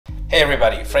Hey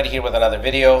everybody, Freddy here with another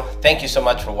video. Thank you so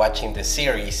much for watching this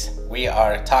series. We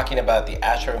are talking about the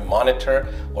Azure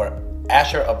Monitor or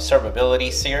Azure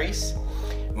Observability series.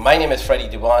 My name is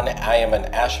FreddyDubon. I am an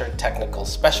Azure technical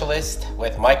specialist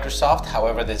with Microsoft.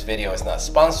 However, this video is not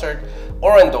sponsored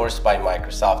or endorsed by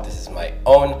Microsoft. This is my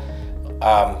own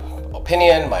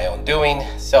opinion, my own doing.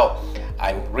 So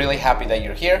I'm really happy that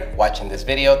you're here watching this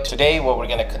video. Today, what we're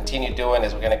going to continue doing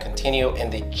is we're going to continue in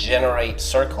the generate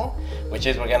circle, which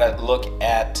is we're going to look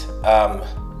at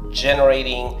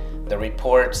generating the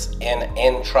reports in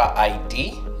Entra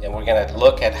ID, and we're going to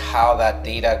look at how that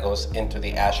data goes into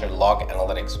the Azure Log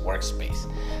Analytics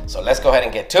workspace. So let's go ahead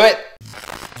and get to it.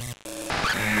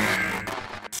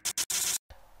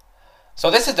 So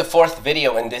this is the fourth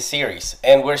video in this series,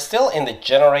 and we're still in the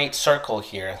generate circle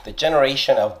here, the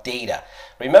generation of data.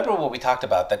 Remember what we talked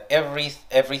about, that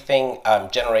everything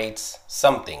generates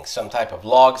something, some type of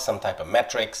log, some type of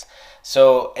metrics.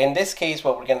 So in this case,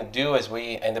 what we're going to do is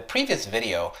in the previous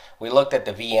video, we looked at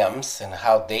the VMs and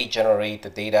how they generate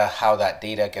the data, how that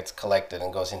data gets collected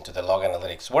and goes into the Log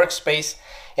Analytics workspace.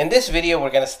 In this video, we're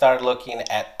going to start looking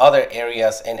at other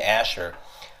areas in Azure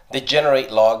that generate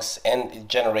logs and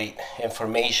generate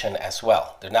information as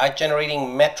well. They're not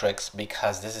generating metrics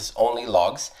because this is only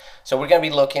logs. So we're going to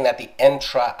be looking at the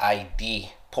Entra ID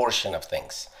portion of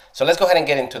things. So let's go ahead and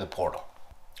get into the portal.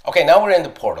 Okay, now we're in the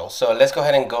portal. So let's go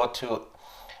ahead and go to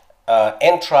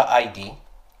Entra ID.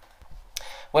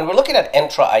 When we're looking at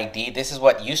Entra ID, this is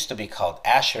what used to be called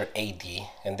Azure AD,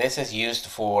 and this is used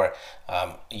for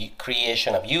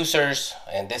creation of users,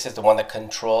 and this is the one that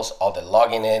controls all the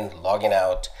logging in, logging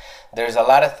out. There's a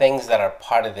lot of things that are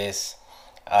part of this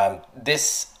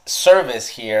this service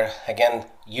here. Again,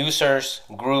 users,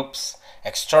 groups,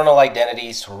 external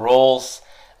identities, roles.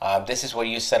 This is where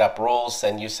you set up roles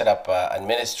and you set up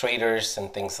administrators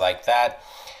and things like that.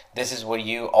 This is where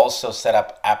you also set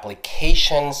up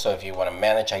applications. So if you want to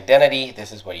manage identity,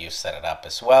 this is where you set it up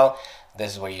as well.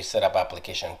 This is where you set up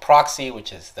application proxy,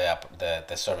 which is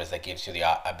the service that gives you the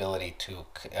ability to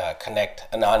connect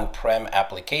an on-prem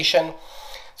application.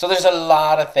 So there's a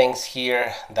lot of things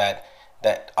here that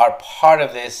are part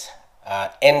of this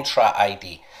Entra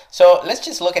ID. So let's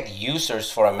just look at users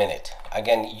for a minute.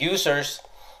 Again, users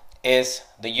is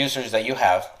the users that you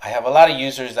have. I have a lot of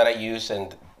users that I use,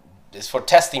 and it's for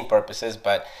testing purposes,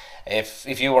 but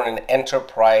if you were in an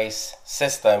enterprise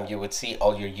system, you would see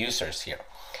all your users here.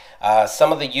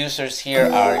 Some of the users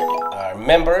here are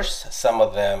members, some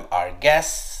of them are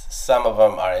guests, some of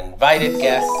them are invited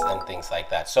guests, and things like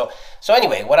that. So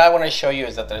anyway, what I want to show you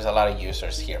is that there's a lot of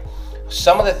users here.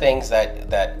 Some of the things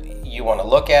that you want to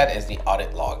look at is the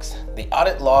audit logs. The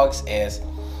audit logs is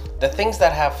the things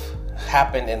that have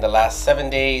happened in the last 7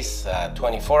 days,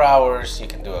 24 hours. You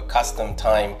can do a custom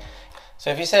time. So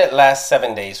if you say last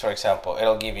 7 days, for example,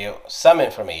 it'll give you some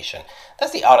information.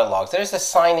 That's the audit logs. There's the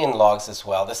sign-in logs as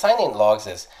well. The sign-in logs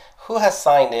is who has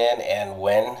signed in and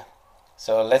when.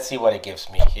 So let's see what it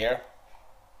gives me here.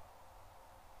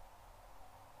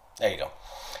 There you go.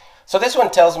 So this one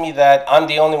tells me that I'm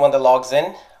the only one that logs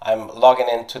in. I'm logging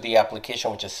into the application,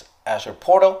 which is Azure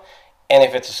Portal. And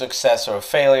if it's a success or a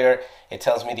failure, it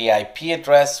tells me the IP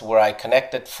address where I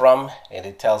connected from, and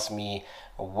it tells me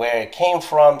where it came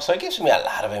from. So it gives me a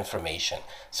lot of information.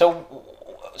 So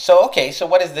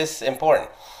what is this important?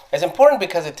 It's important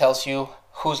because it tells you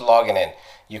who's logging in.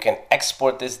 You can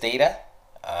export this data.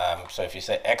 So if you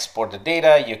say export the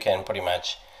data, you can pretty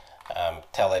much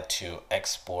tell it to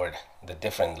export the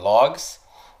different logs,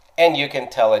 and you can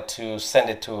tell it to send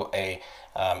it to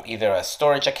either a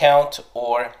storage account,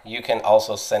 or you can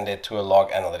also send it to a Log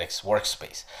Analytics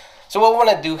workspace. So what we want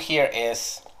to do here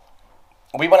is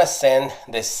we want to send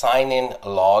the sign-in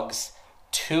logs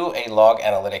to a Log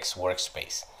Analytics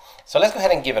workspace. So let's go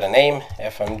ahead and give it a name,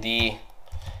 FMD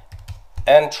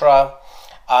Entra.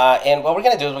 And what we're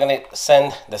going to do is we're going to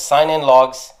send the sign-in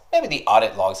logs, maybe the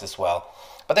audit logs as well.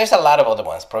 But there's a lot of other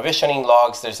ones. Provisioning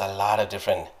logs, there's a lot of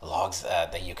different logs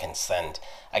that you can send.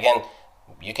 Again,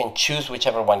 you can choose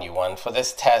whichever one you want. For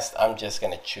this test, I'm just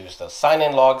going to choose those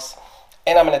sign-in logs,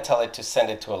 and I'm going to tell it to send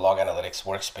it to a Log Analytics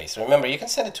workspace. Remember, you can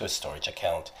send it to a storage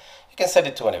account, you can send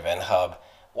it to an event hub,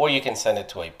 or you can send it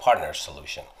to a partner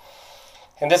solution.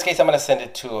 In this case, I'm going to send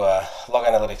it to a Log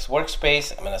Analytics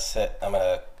workspace. I'm going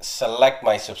to select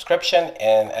my subscription,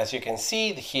 and as you can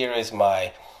see, here is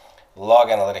my Log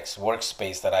Analytics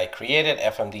workspace that I created,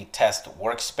 FMD test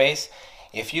workspace.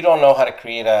 If you don't know how to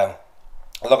create a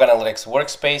Log Analytics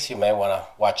workspace, you may want to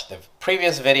watch the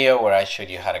previous video where I showed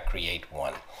you how to create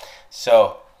one.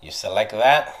 So you select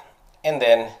that, and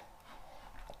then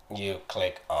you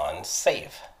click on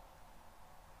save.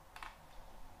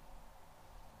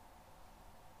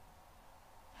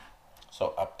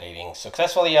 So updating,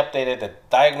 successfully updated the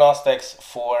diagnostics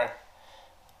for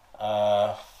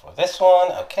this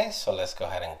one. Okay, so let's go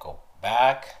ahead and go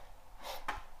back.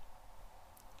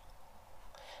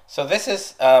 So this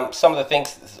is some of the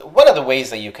things, one of the ways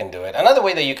that you can do it. Another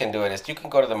way that you can do it is you can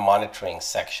go to the monitoring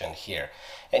section here,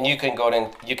 and you can go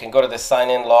to the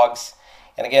sign-in logs.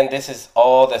 And again, this is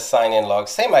all the sign-in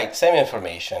logs, same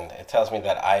information. It tells me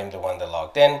that I am the one that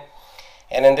logged in.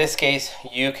 And in this case,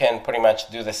 you can pretty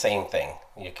much do the same thing.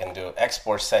 You can do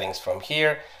export settings from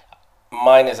here.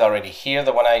 Mine is already here,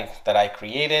 the one that I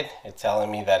created. It's telling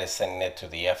me that it's sending it to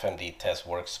the FMD test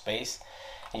workspace.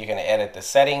 You can edit the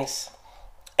settings.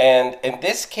 And in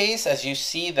this case, as you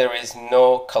see, there is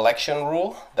no collection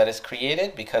rule that is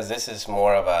created because this is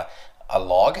more of a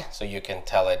log. So you can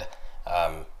tell it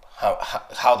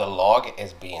how the log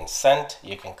is being sent.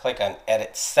 You can click on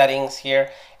edit settings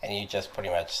here, and you just pretty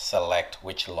much select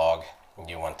which log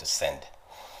you want to send.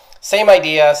 Same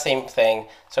idea, same thing.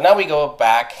 So now we go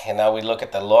back and now we look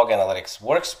at the log analytics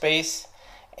workspace,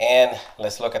 and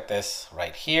let's look at this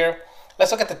right here.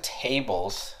 Let's look at the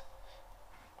tables.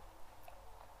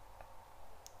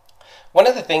 One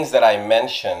of the things that I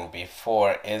mentioned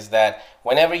before is that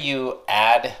whenever you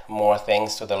add more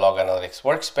things to the log analytics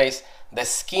workspace, the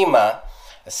schema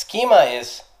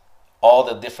is all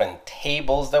the different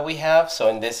tables that we have. So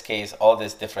in this case, all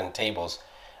these different tables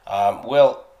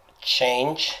will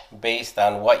change based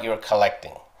on what you're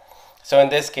collecting. So in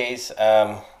this case,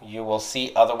 you will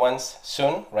see other ones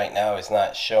soon. Right now it's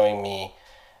not showing me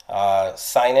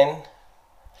sign-in.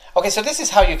 Okay, so this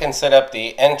is how you can set up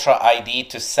the Entra ID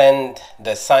to send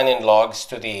the sign-in logs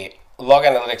to the log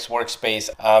analytics workspace.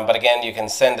 But again, you can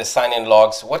send the sign-in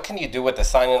logs. What can you do with the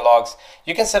sign-in logs?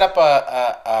 You can set up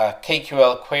a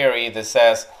KQL query that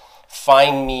says,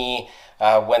 find me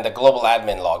when the global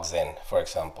admin logs in, for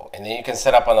example. And then you can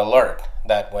set up an alert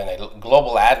that when a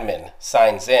global admin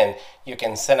signs in, you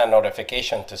can send a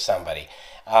notification to somebody.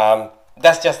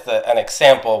 That's just an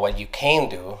example what you can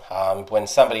do. When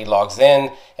somebody logs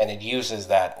in and it uses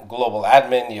that global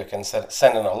admin, you can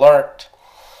send an alert.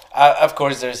 Of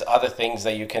course, there's other things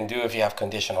that you can do. If you have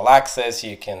conditional access,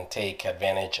 you can take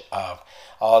advantage of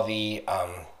all the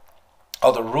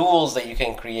rules that you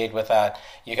can create with that.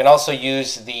 You can also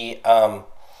use the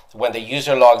when the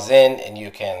user logs in, and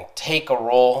you can take a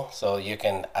role, so you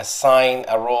can assign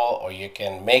a role, or you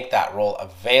can make that role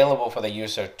available for the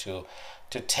user to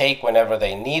take whenever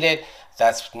they need it.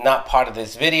 That's not part of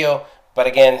this video, but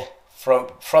again,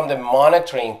 from the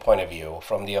monitoring point of view,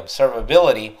 from the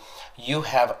observability, you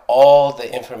have all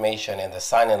the information in the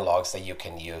sign-in logs that you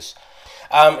can use.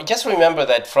 Just remember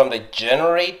that from the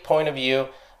generate point of view,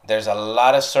 there's a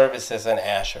lot of services in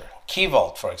Azure.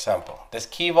 KeyVault, for example. This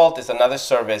KeyVault is another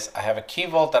service. I have a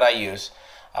KeyVault that I use,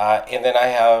 and then I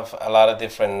have a lot of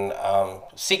different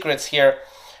secrets here.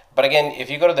 But again, if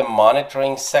you go to the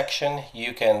monitoring section,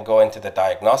 you can go into the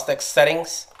diagnostic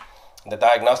settings. The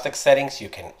diagnostic settings, you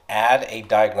can add a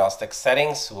diagnostic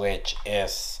settings, which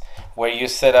is where you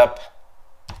set up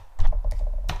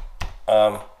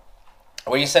the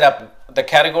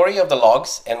category of the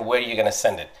logs and where you're going to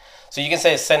send it. So you can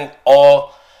say send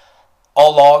all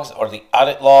logs or the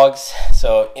audit logs.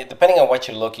 So depending on what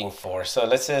you're looking for. So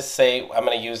let's just say I'm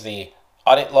going to use the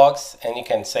audit logs, and you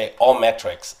can say all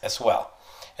metrics as well,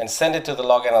 and send it to the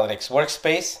log analytics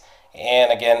workspace.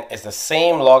 And again, it's the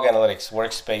same log analytics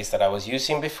workspace that I was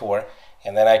using before,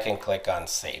 and then I can click on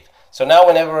save. So now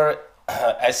whenever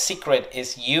a secret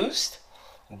is used,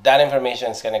 that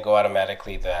information is going to go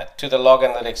automatically to the log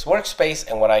analytics workspace.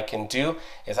 And what I can do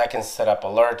is I can set up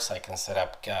alerts, I can set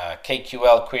up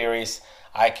KQL queries,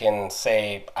 I can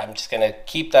say I'm just going to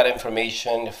keep that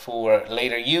information for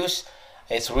later use.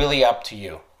 It's really up to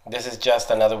you. This is just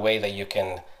another way that you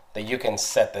can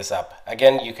set this up.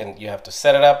 Again, you have to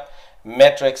set it up.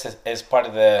 Metrics is part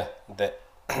of the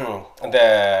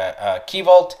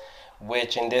KeyVault,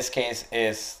 which in this case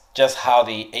is just how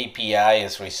the API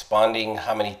is responding,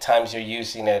 how many times you're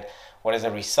using it, what is the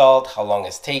result, how long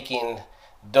it's taking.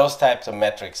 Those types of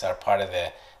metrics are part of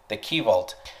the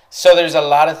KeyVault. So there's a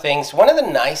lot of things. One of the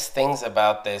nice things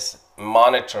about this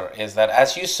monitor is that,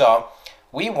 as you saw,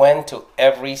 we went to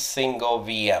every single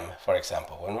VM, for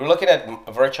example. When we're looking at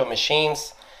virtual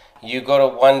machines, you go to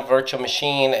one virtual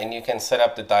machine and you can set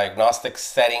up the diagnostic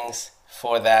settings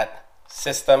for that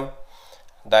system.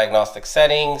 Diagnostic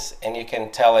settings, and you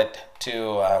can tell it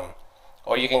to,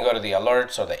 or you can go to the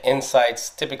alerts or the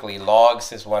insights. Typically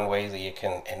logs is one way that you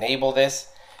can enable this.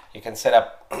 You can set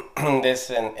up this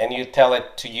and you tell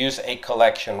it to use a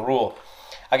collection rule.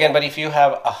 Again, but if you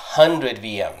have 100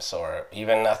 VMs or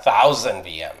even 1,000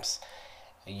 VMs,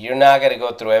 you're not going to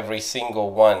go through every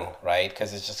single one, right?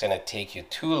 Because it's just going to take you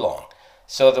too long.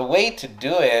 So the way to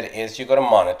do it is you go to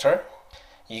monitor,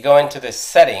 you go into the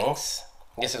settings.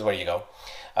 This is where you go.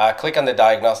 Click on the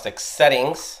Diagnostics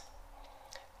settings,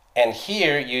 and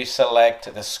here you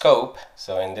select the scope.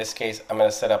 So in this case, I'm going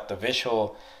to set up the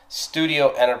Visual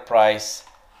Studio Enterprise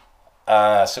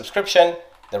subscription.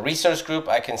 The resource group,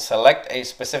 I can select a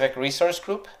specific resource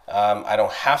group. I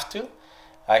don't have to.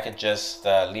 I could just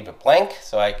leave it blank,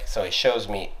 so it shows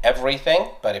me everything.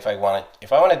 But if I want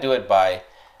to do it by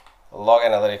log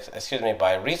analytics,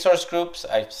 by resource groups,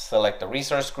 I select the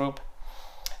resource group,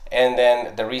 and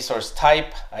then the resource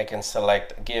type, I can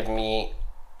select give me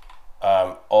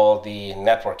all the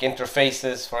network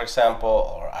interfaces, for example,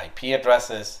 or IP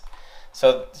addresses.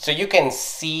 So you can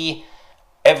see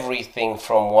everything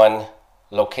from one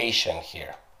location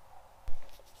here.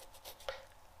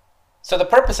 So the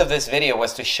purpose of this video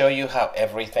was to show you how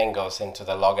everything goes into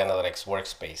the Log Analytics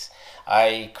workspace.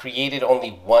 I created only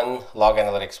one Log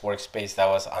Analytics workspace. That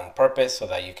was on purpose, so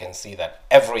that you can see that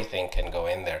everything can go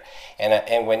in there.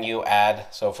 And when you add,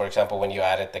 so for example, when you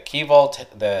added the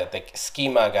KeyVault, the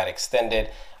schema got extended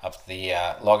of the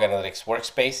Log Analytics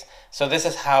workspace. So this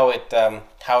is how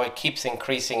it keeps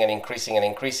increasing and increasing and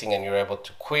increasing, and you're able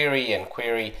to query and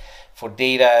query for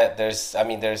data. There's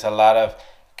a lot of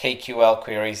KQL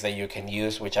queries that you can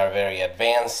use, which are very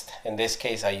advanced. In this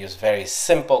case, I use very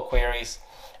simple queries.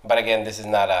 But again, this is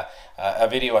not a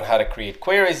video on how to create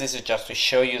queries. This is just to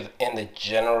show you in the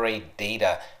generate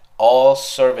data. All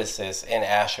services in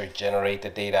Azure generate the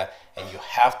data, and you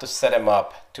have to set them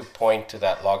up to point to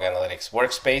that Log Analytics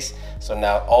workspace. So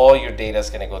now all your data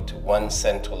is going to go to one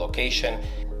central location.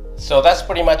 So that's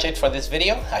pretty much it for this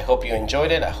video. I hope you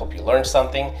enjoyed it. I hope you learned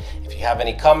something. If you have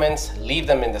any comments, leave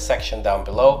them in the section down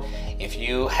below. If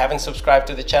you haven't subscribed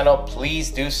to the channel,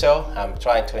 please do so. I'm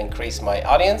trying to increase my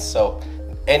audience, so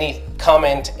any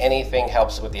comment, anything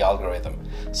helps with the algorithm.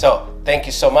 So thank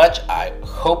you so much. I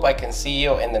hope I can see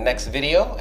you in the next video.